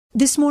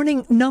This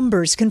morning,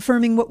 numbers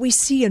confirming what we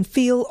see and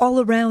feel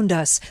all around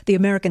us. The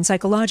American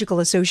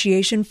Psychological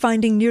Association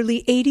finding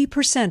nearly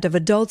 80% of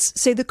adults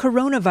say the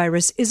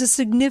coronavirus is a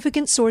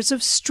significant source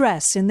of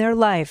stress in their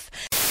life.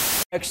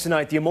 Next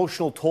tonight, the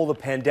emotional toll the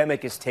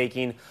pandemic is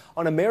taking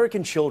on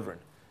American children.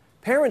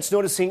 Parents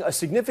noticing a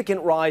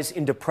significant rise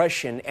in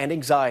depression and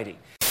anxiety.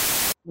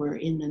 We're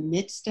in the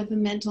midst of a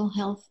mental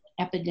health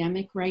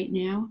epidemic right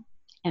now,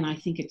 and I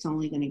think it's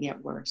only going to get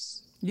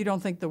worse. You don't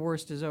think the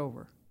worst is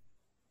over?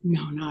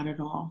 No, not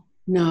at all.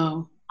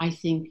 No, I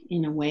think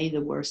in a way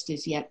the worst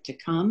is yet to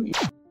come.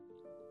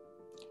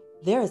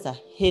 There is a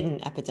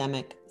hidden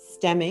epidemic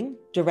stemming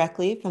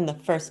directly from the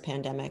first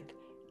pandemic,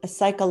 a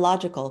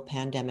psychological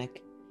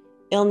pandemic.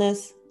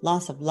 Illness,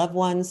 loss of loved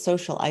ones,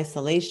 social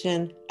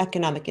isolation,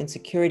 economic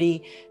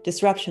insecurity,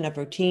 disruption of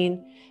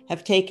routine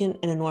have taken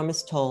an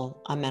enormous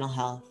toll on mental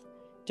health.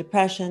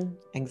 Depression,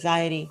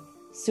 anxiety,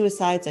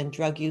 suicides, and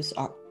drug use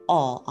are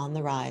all on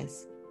the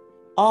rise.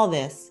 All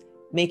this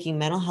making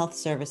mental health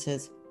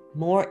services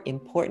more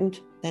important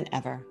than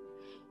ever.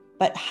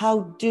 But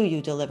how do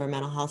you deliver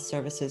mental health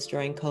services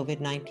during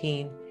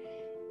COVID-19?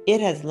 It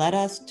has led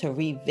us to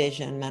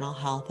revision mental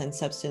health and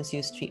substance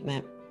use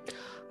treatment.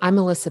 I'm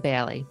Melissa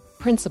Bailey,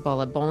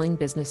 principal at Bowling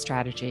Business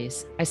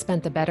Strategies. I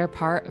spent the better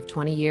part of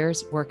 20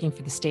 years working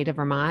for the state of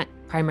Vermont,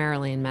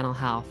 primarily in mental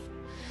health.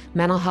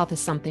 Mental health is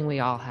something we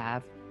all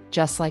have,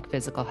 just like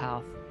physical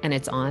health, and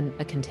it's on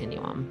a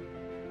continuum.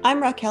 I'm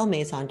Raquel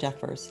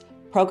Maison-Jeffers,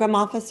 Program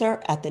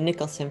Officer at the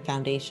Nicholson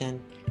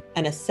Foundation,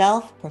 and a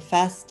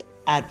self-professed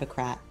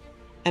advocate.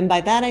 And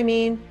by that I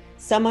mean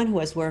someone who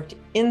has worked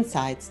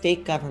inside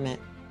state government,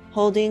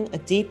 holding a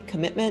deep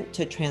commitment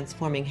to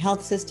transforming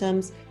health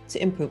systems to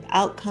improve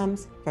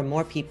outcomes for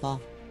more people.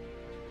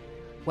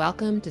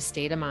 Welcome to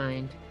State of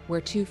Mind,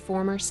 where two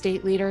former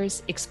state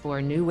leaders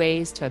explore new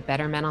ways to a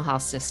better mental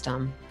health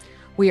system.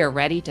 We are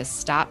ready to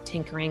stop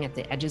tinkering at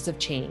the edges of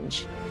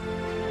change.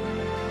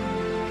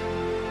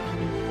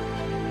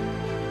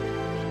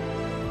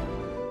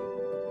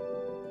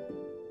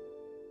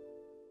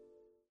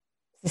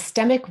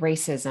 Systemic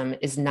racism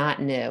is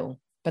not new,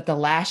 but the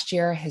last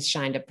year has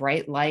shined a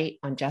bright light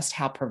on just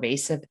how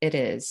pervasive it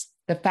is.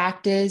 The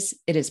fact is,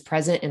 it is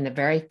present in the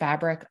very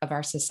fabric of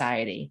our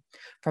society,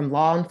 from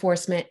law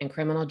enforcement and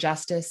criminal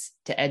justice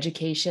to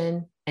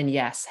education, and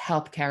yes,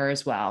 healthcare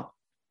as well.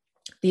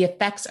 The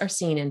effects are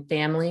seen in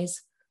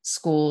families,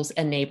 schools,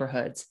 and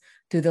neighborhoods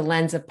through the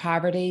lens of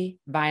poverty,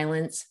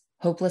 violence,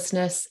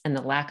 hopelessness, and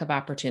the lack of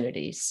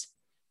opportunities.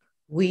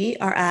 We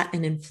are at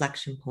an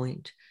inflection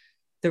point.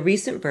 The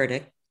recent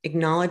verdict,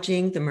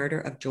 acknowledging the murder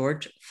of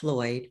George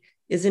Floyd,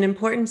 is an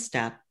important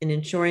step in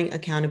ensuring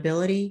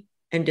accountability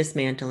and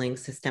dismantling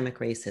systemic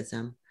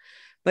racism.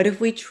 But if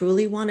we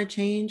truly want to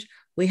change,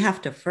 we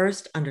have to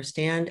first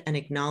understand and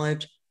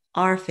acknowledge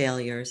our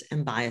failures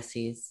and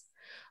biases.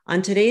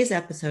 On today's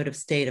episode of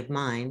State of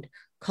Mind,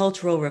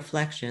 Cultural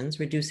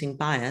Reflections, Reducing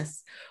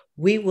Bias,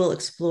 we will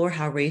explore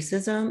how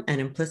racism and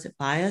implicit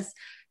bias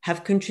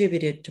have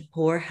contributed to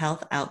poor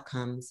health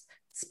outcomes,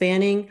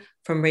 spanning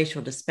from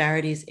racial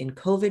disparities in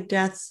COVID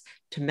deaths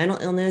to mental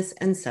illness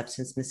and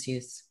substance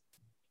misuse.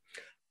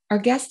 Our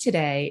guest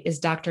today is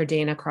Dr.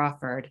 Dana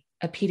Crawford,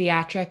 a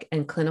pediatric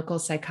and clinical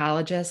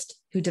psychologist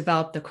who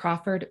developed the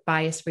Crawford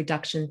Bias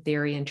Reduction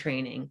Theory and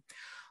Training.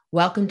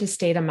 Welcome to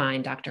State of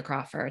Mind, Dr.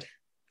 Crawford.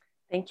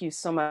 Thank you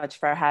so much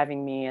for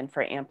having me and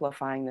for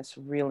amplifying this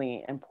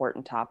really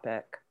important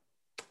topic.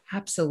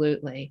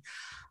 Absolutely.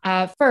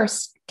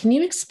 First, can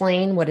you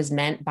explain what is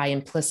meant by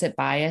implicit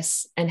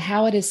bias and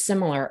how it is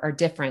similar or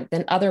different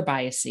than other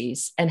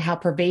biases and how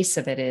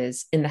pervasive it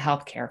is in the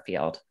healthcare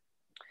field?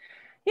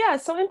 Yeah,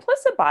 so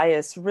implicit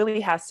bias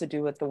really has to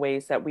do with the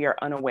ways that we are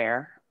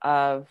unaware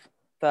of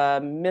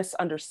the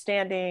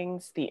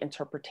misunderstandings, the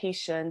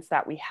interpretations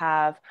that we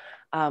have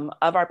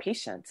of our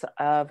patients,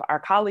 of our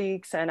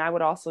colleagues, and I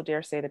would also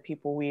dare say the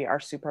people we are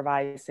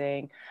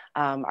supervising,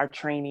 our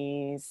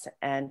trainees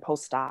and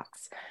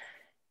postdocs.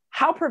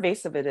 How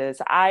pervasive it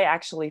is, I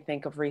actually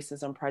think of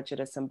racism,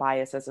 prejudice, and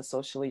bias as a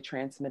socially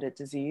transmitted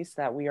disease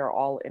that we are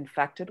all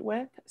infected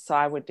with. So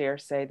I would dare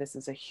say this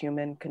is a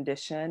human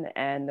condition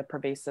and the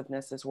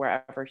pervasiveness is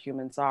wherever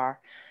humans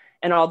are.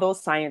 And although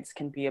science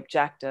can be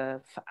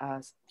objective,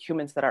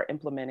 humans that are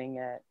implementing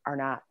it are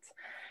not.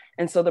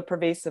 And so the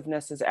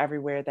pervasiveness is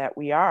everywhere that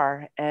we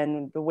are.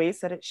 And the ways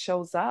that it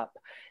shows up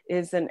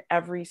is in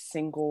every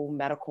single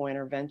medical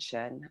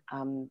intervention.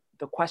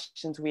 The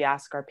questions we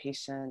ask our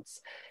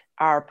patients,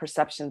 our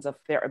perceptions of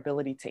their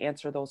ability to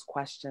answer those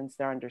questions,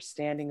 their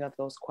understanding of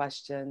those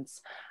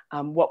questions,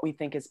 what we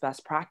think is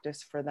best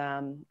practice for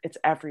them. It's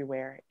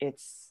everywhere.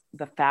 It's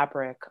the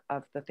fabric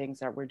of the things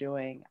that we're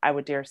doing. I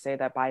would dare say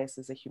that bias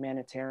is a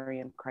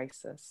humanitarian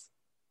crisis.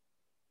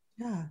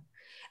 Yeah.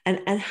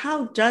 And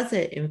how does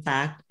it, in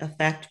fact,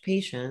 affect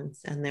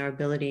patients and their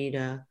ability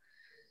to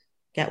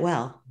get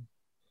well?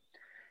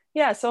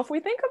 Yeah, so if we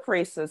think of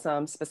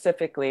racism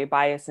specifically,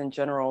 bias in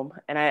general,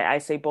 and I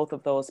say both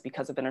of those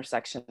because of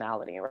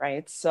intersectionality,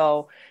 right?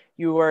 So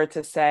you were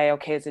to say,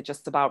 okay, is it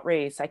just about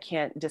race? I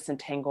can't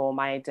disentangle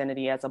my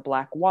identity as a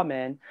Black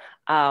woman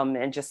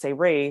and just say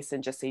race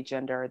and just say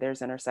gender. There's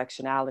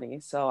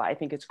intersectionality. So I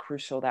think it's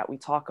crucial that we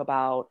talk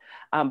about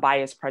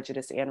bias,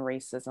 prejudice, and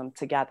racism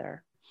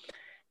together.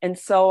 And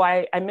so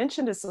I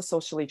mentioned it's a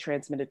socially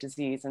transmitted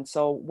disease. And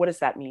so what does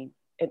that mean?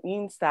 It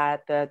means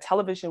that the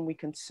television we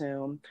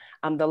consume,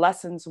 the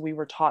lessons we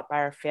were taught by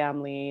our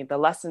family, the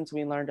lessons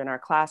we learned in our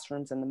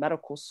classrooms and the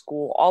medical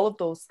school, all of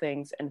those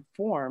things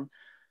inform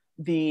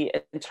the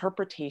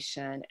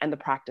interpretation and the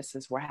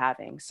practices we're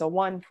having. So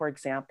one, for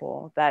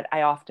example, that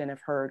I often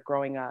have heard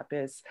growing up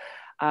is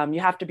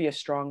you have to be a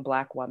strong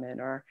Black woman,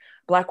 or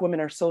Black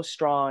women are so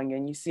strong.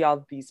 And you see all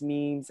of these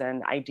memes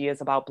and ideas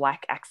about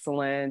Black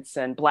excellence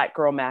and Black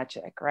girl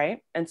magic,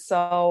 right? And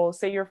so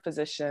say your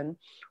physician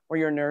or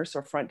your nurse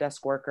or front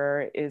desk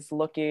worker is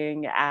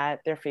looking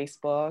at their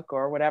Facebook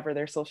or whatever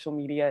their social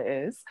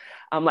media is,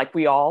 like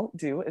we all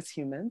do as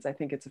humans. I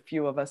think it's a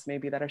few of us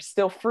maybe that are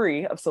still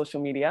free of social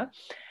media.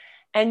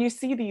 And you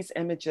see these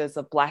images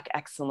of Black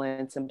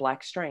excellence and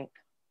Black strength.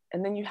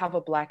 And then you have a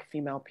Black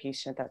female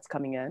patient that's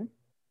coming in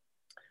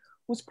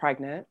who's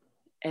pregnant,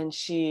 and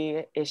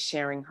she is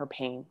sharing her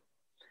pain.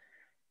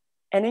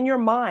 And in your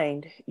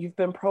mind, you've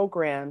been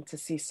programmed to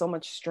see so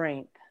much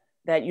strength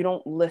that you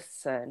don't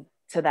listen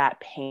to that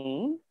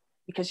pain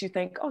because you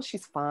think, oh,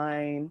 she's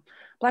fine.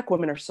 Black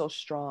women are so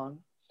strong.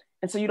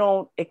 And so you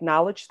don't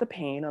acknowledge the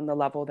pain on the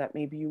level that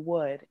maybe you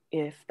would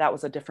if that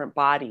was a different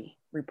body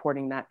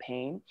reporting that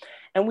pain.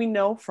 And we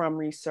know from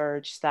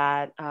research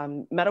that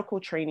medical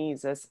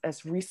trainees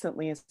as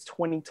recently as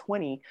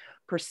 2020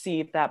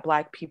 perceive that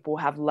Black people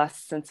have less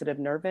sensitive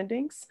nerve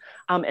endings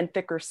and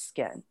thicker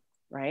skin,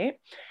 right?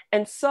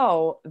 And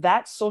so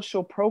that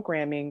social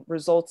programming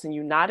results in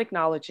you not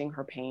acknowledging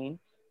her pain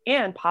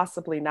and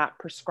possibly not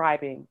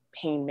prescribing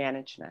pain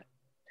management.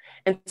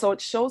 And so it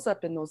shows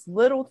up in those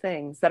little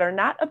things that are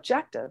not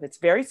objective. It's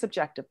very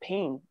subjective.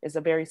 Pain is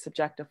a very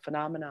subjective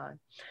phenomenon.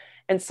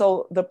 And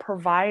so the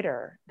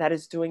provider that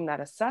is doing that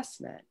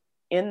assessment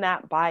in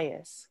that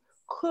bias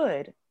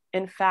could,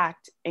 in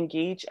fact,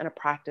 engage in a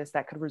practice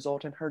that could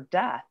result in her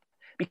death,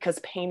 because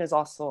pain is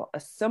also a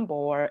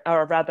symbol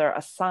or rather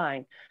a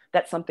sign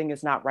that something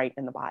is not right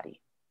in the body.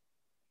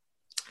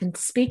 And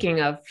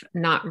speaking of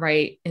not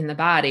right in the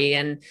body,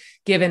 and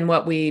given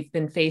what we've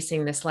been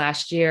facing this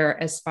last year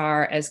as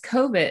far as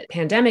COVID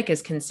pandemic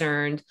is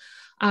concerned,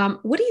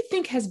 what do you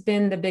think has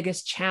been the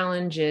biggest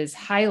challenges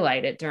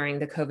highlighted during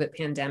the COVID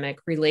pandemic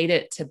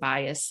related to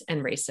bias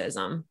and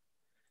racism?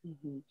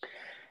 Mm-hmm.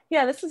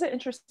 Yeah, this is an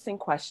interesting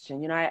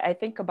question. You know, I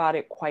think about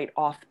it quite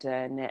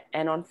often.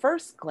 And on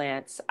first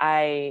glance,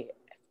 I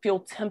feel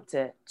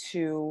tempted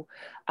to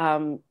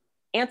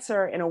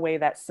answer in a way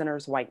that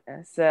centers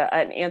whiteness,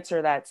 an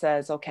answer that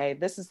says, okay,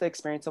 this is the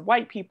experience of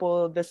white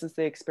people, this is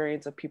the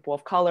experience of people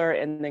of color,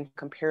 and then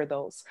compare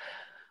those.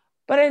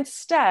 But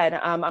instead,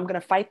 I'm going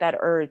to fight that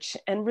urge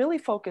and really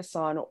focus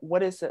on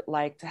what is it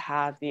like to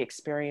have the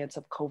experience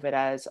of COVID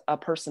as a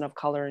person of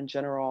color in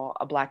general,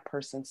 a Black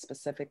person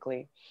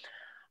specifically.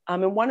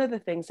 And one of the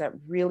things that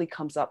really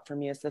comes up for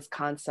me is this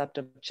concept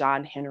of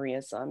John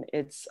Henryism.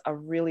 It's a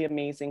really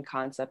amazing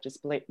concept. It's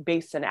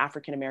based in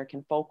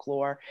African-American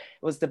folklore.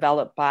 It was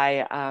developed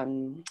by,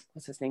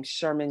 what's his name,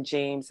 Sherman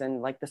James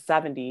in like the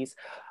 70s,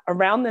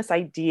 around this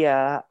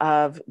idea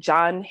of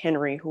John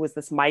Henry, who was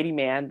this mighty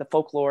man. The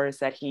folklore is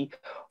that he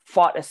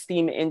fought a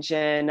steam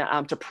engine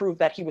to prove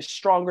that he was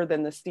stronger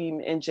than the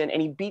steam engine,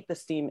 and he beat the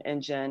steam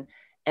engine,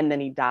 and then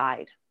he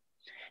died.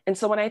 And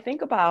so when I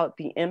think about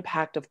the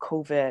impact of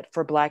COVID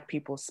for Black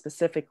people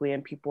specifically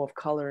and people of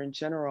color in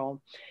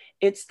general,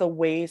 it's the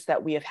ways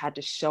that we have had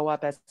to show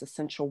up as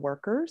essential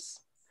workers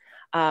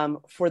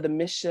for the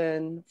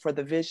mission, for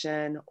the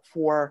vision,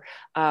 for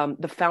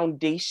the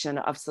foundation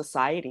of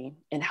society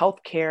in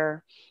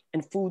healthcare,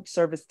 in food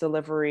service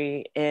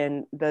delivery,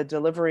 in the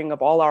delivering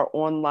of all our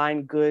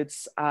online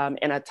goods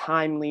in a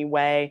timely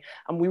way.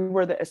 We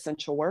were the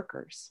essential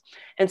workers.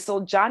 And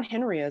so John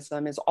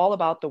Henryism is all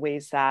about the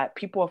ways that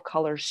people of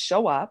color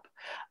show up,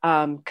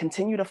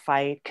 continue to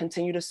fight,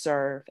 continue to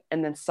serve,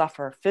 and then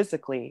suffer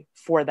physically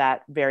for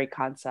that very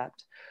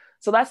concept.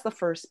 So that's the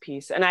first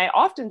piece. And I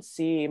often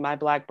see my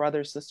Black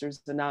brothers,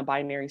 sisters, and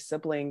non-binary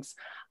siblings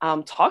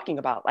talking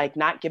about like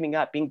not giving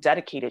up, being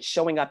dedicated,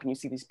 showing up, and you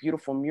see these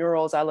beautiful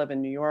murals. I live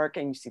in New York,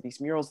 and you see these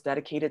murals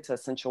dedicated to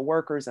essential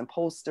workers and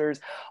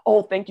posters.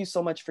 Oh, thank you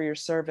so much for your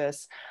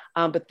service.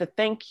 But the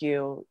thank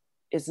you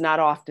is not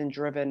often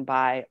driven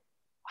by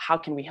how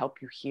can we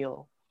help you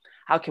heal?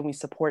 How can we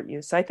support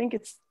you? So I think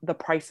it's the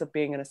price of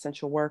being an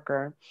essential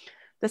worker.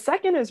 The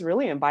second is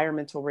really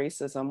environmental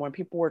racism. When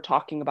people were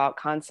talking about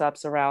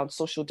concepts around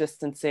social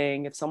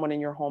distancing, if someone in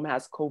your home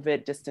has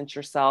COVID, distance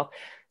yourself.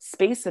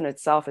 Space in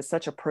itself is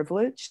such a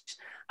privilege.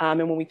 And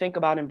when we think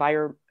about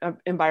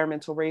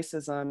environmental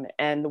racism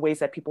and the ways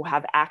that people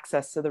have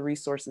access to the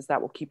resources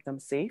that will keep them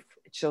safe,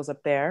 it shows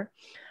up there.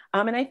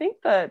 And I think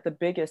the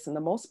biggest and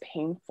the most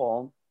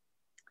painful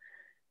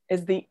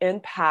is the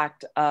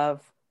impact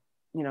of,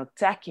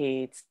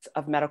 decades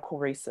of medical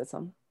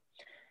racism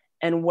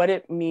and what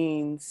it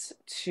means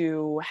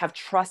to have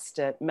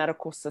trusted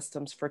medical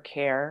systems for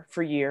care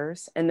for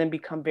years and then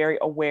become very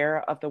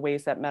aware of the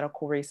ways that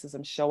medical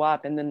racism show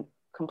up and then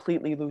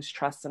completely lose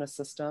trust in a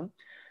system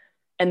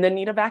and then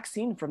need a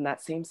vaccine from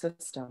that same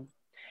system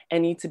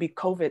and need to be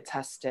COVID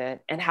tested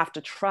and have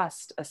to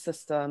trust a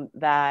system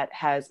that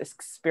has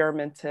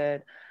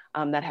experimented,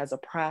 that has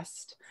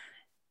oppressed.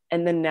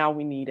 And then now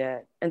we need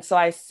it. And so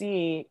I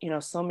see,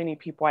 so many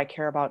people I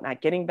care about not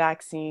getting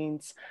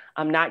vaccines,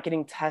 not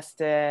getting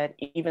tested,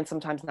 even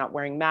sometimes not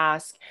wearing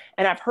masks.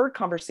 And I've heard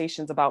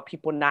conversations about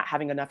people not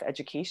having enough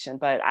education,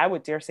 but I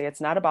would dare say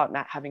it's not about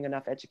not having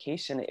enough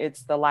education.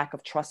 It's the lack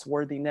of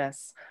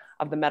trustworthiness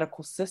of the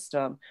medical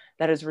system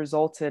that has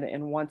resulted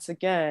in, once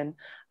again,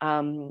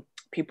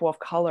 people of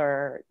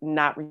color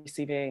not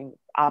receiving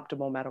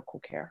optimal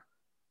medical care.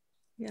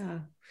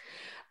 Yeah.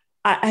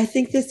 I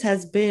think this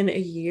has been a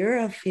year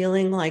of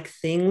feeling like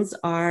things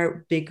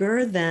are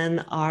bigger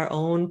than our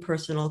own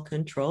personal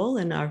control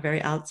and are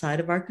very outside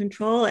of our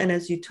control. And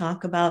as you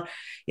talk about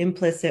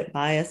implicit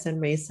bias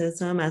and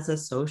racism as a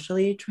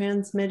socially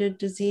transmitted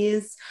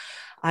disease,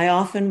 I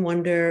often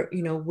wonder,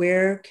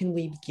 where can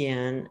we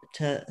begin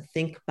to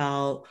think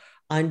about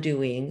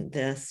undoing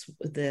this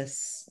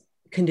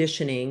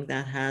conditioning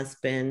that has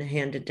been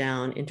handed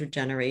down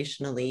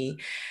intergenerationally.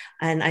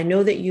 And I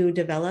know that you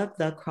developed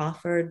the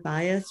Crawford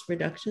bias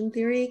reduction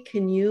theory.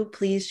 Can you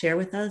please share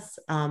with us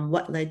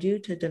what led you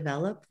to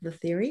develop the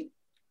theory?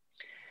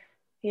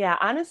 Yeah,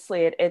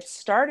 honestly, it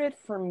started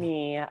for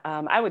me.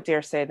 I would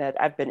dare say that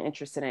I've been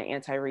interested in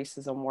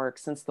anti-racism work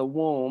since the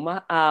womb.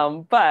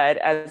 But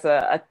as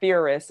a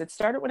theorist, it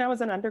started when I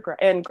was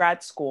in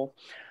grad school.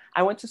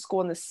 I went to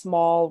school in this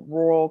small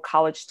rural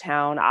college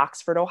town,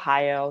 Oxford,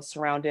 Ohio,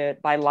 surrounded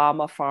by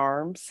llama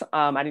farms.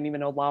 I didn't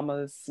even know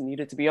llamas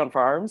needed to be on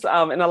farms,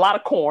 and a lot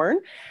of corn.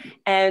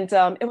 And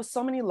it was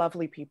so many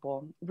lovely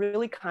people,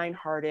 really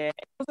kind-hearted.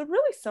 It was a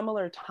really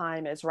similar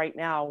time as right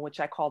now, which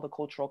I call the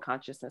cultural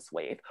consciousness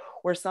wave,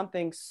 where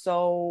something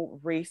so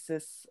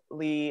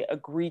racistly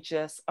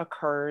egregious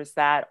occurs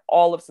that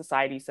all of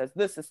society says,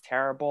 this is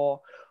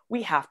terrible.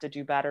 We have to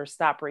do better,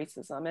 stop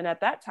racism. And at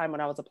that time, when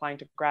I was applying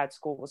to grad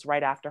school, was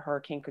right after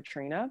Hurricane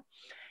Katrina.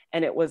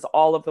 And it was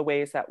all of the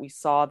ways that we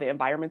saw the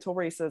environmental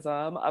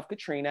racism of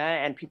Katrina.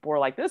 And people were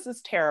like, this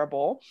is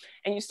terrible.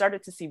 And you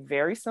started to see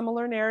very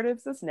similar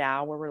narratives as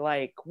now, where we're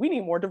like, we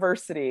need more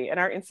diversity in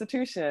our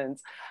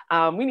institutions.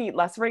 We need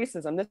less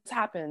racism. This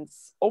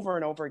happens over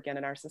and over again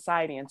in our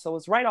society. And so it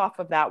was right off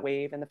of that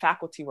wave. And the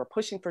faculty were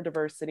pushing for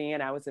diversity.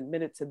 And I was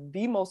admitted to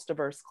the most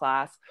diverse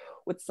class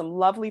with some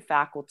lovely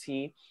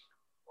faculty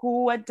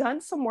who had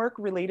done some work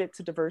related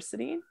to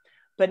diversity,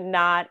 but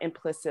not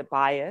implicit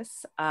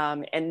bias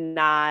and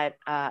not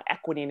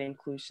equity and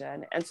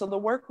inclusion. And so the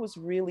work was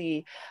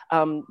really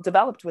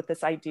developed with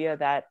this idea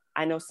that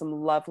I know some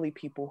lovely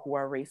people who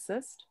are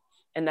racist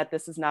and that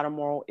this is not a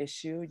moral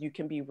issue. You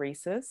can be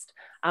racist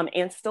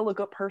and still a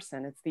good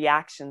person. It's the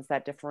actions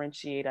that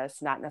differentiate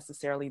us, not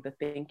necessarily the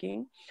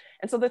thinking.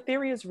 And so the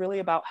theory is really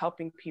about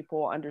helping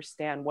people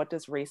understand, what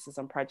does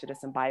racism, prejudice,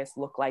 and bias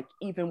look like,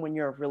 even when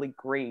you're a really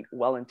great,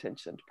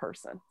 well-intentioned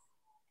person.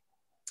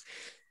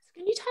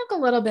 Can you talk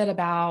a little bit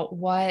about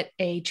what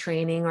a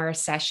training or a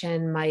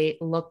session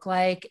might look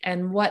like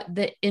and what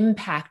the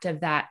impact of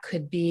that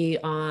could be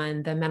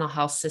on the mental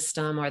health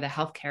system or the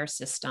healthcare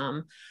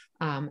system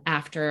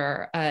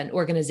after an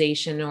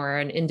organization or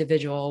an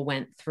individual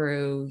went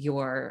through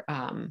your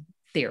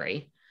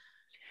theory?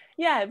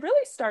 Yeah, it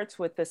really starts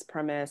with this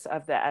premise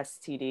of the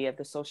STD, of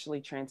the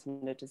socially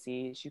transmitted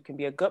disease. You can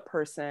be a good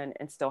person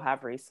and still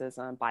have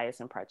racism,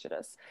 bias, and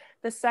prejudice.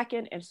 The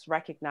second is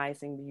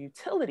recognizing the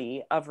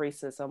utility of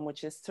racism,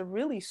 which is to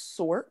really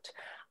sort,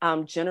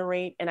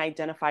 generate, and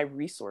identify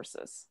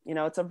resources.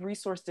 It's a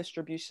resource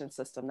distribution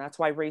system. That's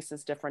why race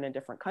is different in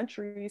different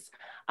countries.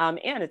 And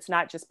it's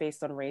not just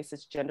based on race,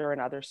 it's gender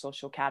and other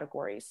social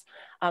categories.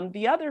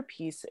 The other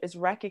piece is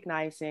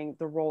recognizing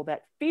the role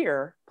that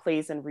fear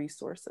plays in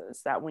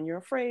resources, that when you're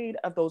afraid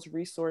of those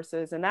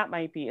resources, and that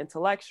might be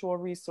intellectual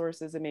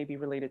resources, it may be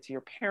related to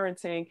your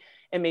parenting,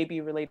 it may be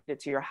related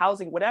to your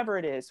housing, whatever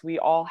it is, we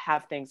all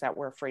have things that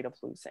we're afraid of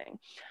losing.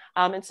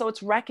 And so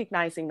it's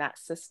recognizing that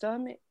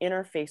system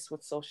interface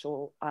with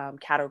social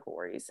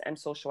categories and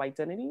social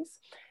identities.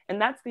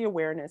 And that's the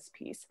awareness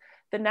piece.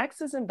 The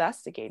next is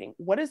investigating.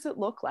 What does it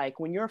look like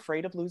when you're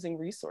afraid of losing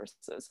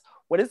resources?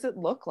 What does it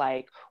look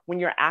like when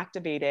you're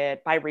activated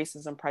by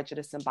racism,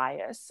 prejudice, and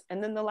bias?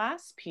 And then the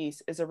last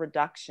piece is a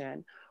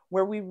reduction,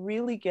 where we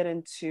really get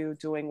into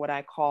doing what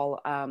I call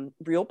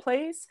real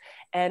plays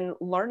and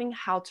learning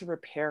how to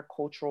repair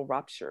cultural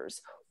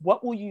ruptures.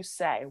 What will you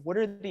say? What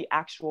are the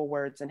actual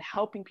words? And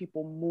helping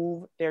people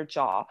move their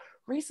jaw.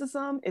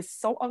 Racism is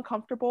so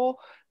uncomfortable.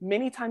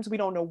 Many times we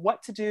don't know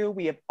what to do.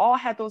 We have all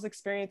had those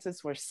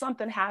experiences where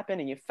something happened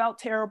and you felt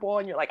terrible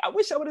and you're like, I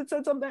wish I would have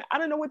said something. I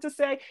don't know what to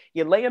say.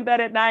 You lay in bed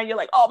at night, you're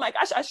like, oh my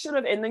gosh, I should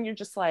have. And then you're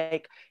just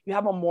like, you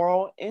have a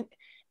moral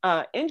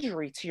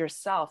injury to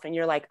yourself and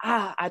you're like,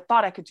 I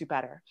thought I could do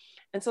better.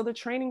 And so the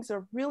trainings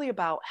are really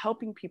about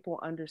helping people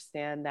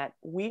understand that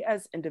we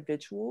as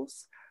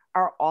individuals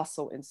are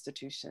also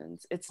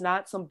institutions. It's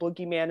not some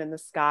boogeyman in the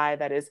sky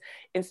that is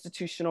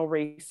institutional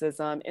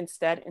racism.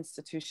 Instead,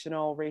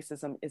 institutional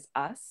racism is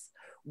us.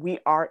 We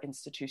are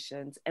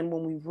institutions. And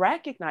when we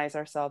recognize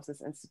ourselves as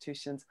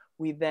institutions,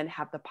 we then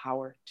have the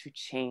power to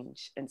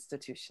change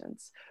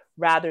institutions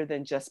rather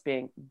than just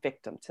being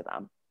victim to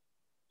them.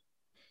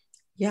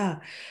 Yeah.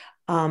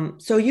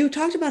 So you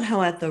talked about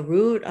how at the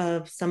root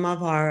of some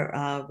of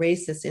our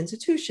racist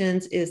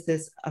institutions is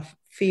this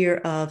fear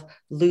of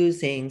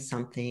losing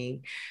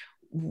something.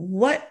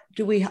 What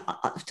do we,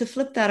 to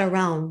flip that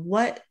around,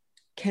 what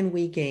can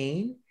we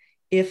gain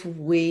if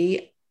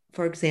we,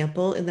 for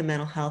example, in the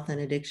mental health and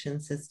addiction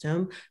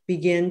system,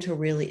 begin to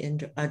really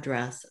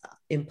address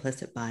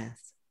implicit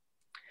bias?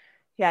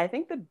 Yeah, I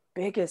think the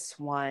biggest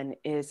one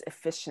is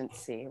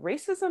efficiency.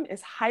 Racism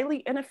is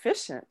highly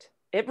inefficient.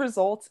 It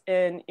results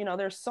in,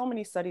 there's so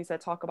many studies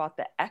that talk about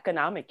the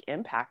economic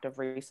impact of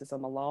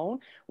racism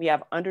alone. We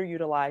have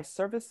underutilized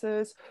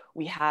services.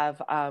 We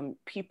have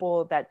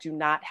people that do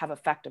not have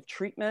effective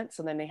treatment.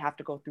 So then they have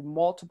to go through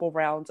multiple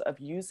rounds of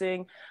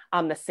using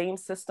the same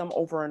system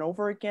over and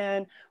over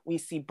again. We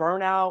see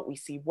burnout, we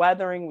see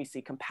weathering, we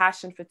see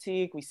compassion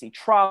fatigue, we see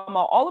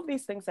trauma, all of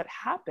these things that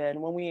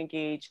happen when we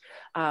engage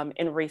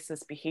in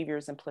racist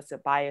behaviors,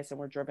 implicit bias, and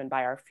we're driven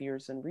by our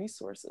fears and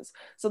resources.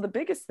 So the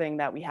biggest thing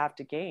that we have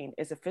to gain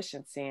is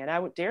efficiency. And I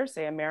would dare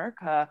say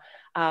America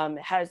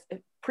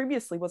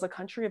previously was a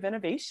country of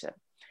innovation.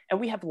 And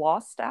we have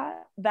lost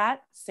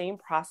that same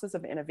process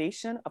of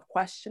innovation, of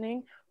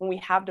questioning. When we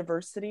have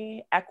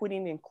diversity, equity,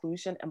 and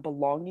inclusion and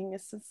belonging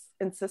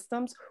in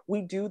systems,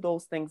 we do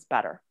those things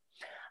better.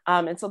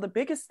 And so the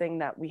biggest thing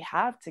that we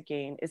have to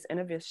gain is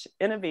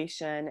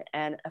innovation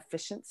and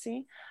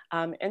efficiency,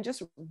 and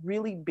just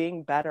really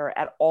being better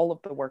at all of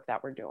the work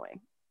that we're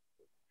doing.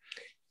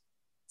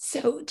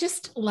 So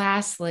just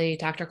lastly,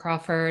 Dr.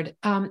 Crawford,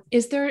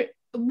 is there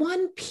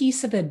one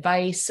piece of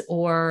advice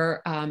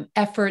or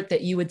effort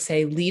that you would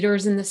say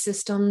leaders in the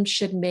system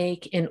should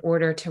make in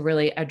order to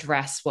really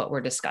address what we're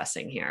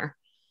discussing here?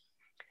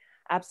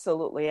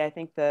 Absolutely. I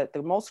think that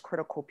the most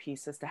critical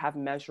piece is to have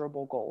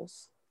measurable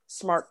goals,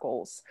 SMART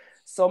goals.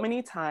 So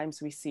many times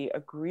we see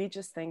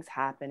egregious things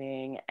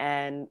happening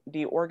and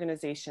the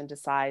organization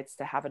decides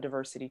to have a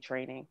diversity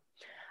training.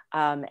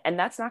 And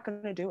that's not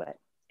going to do it.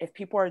 If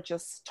people are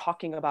just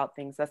talking about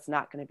things, that's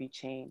not going to be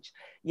change.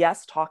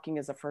 Yes, talking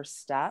is a first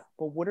step,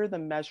 but what are the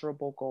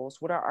measurable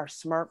goals? What are our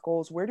SMART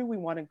goals? Where do we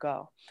want to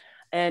go?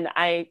 And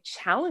I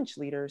challenge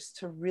leaders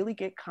to really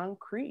get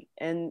concrete.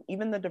 And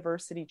even the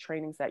diversity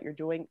trainings that you're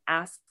doing,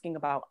 asking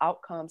about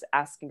outcomes,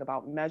 asking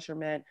about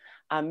measurement,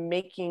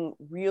 making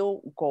real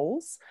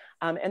goals,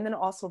 and then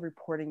also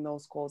reporting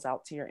those goals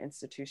out to your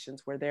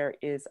institutions where there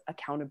is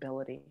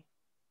accountability.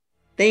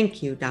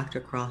 Thank you, Dr.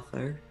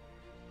 Crawford.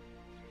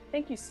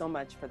 Thank you so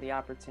much for the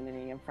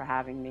opportunity and for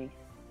having me.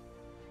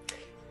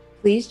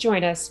 Please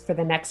join us for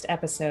the next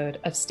episode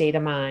of State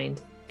of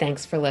Mind.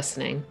 Thanks for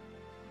listening.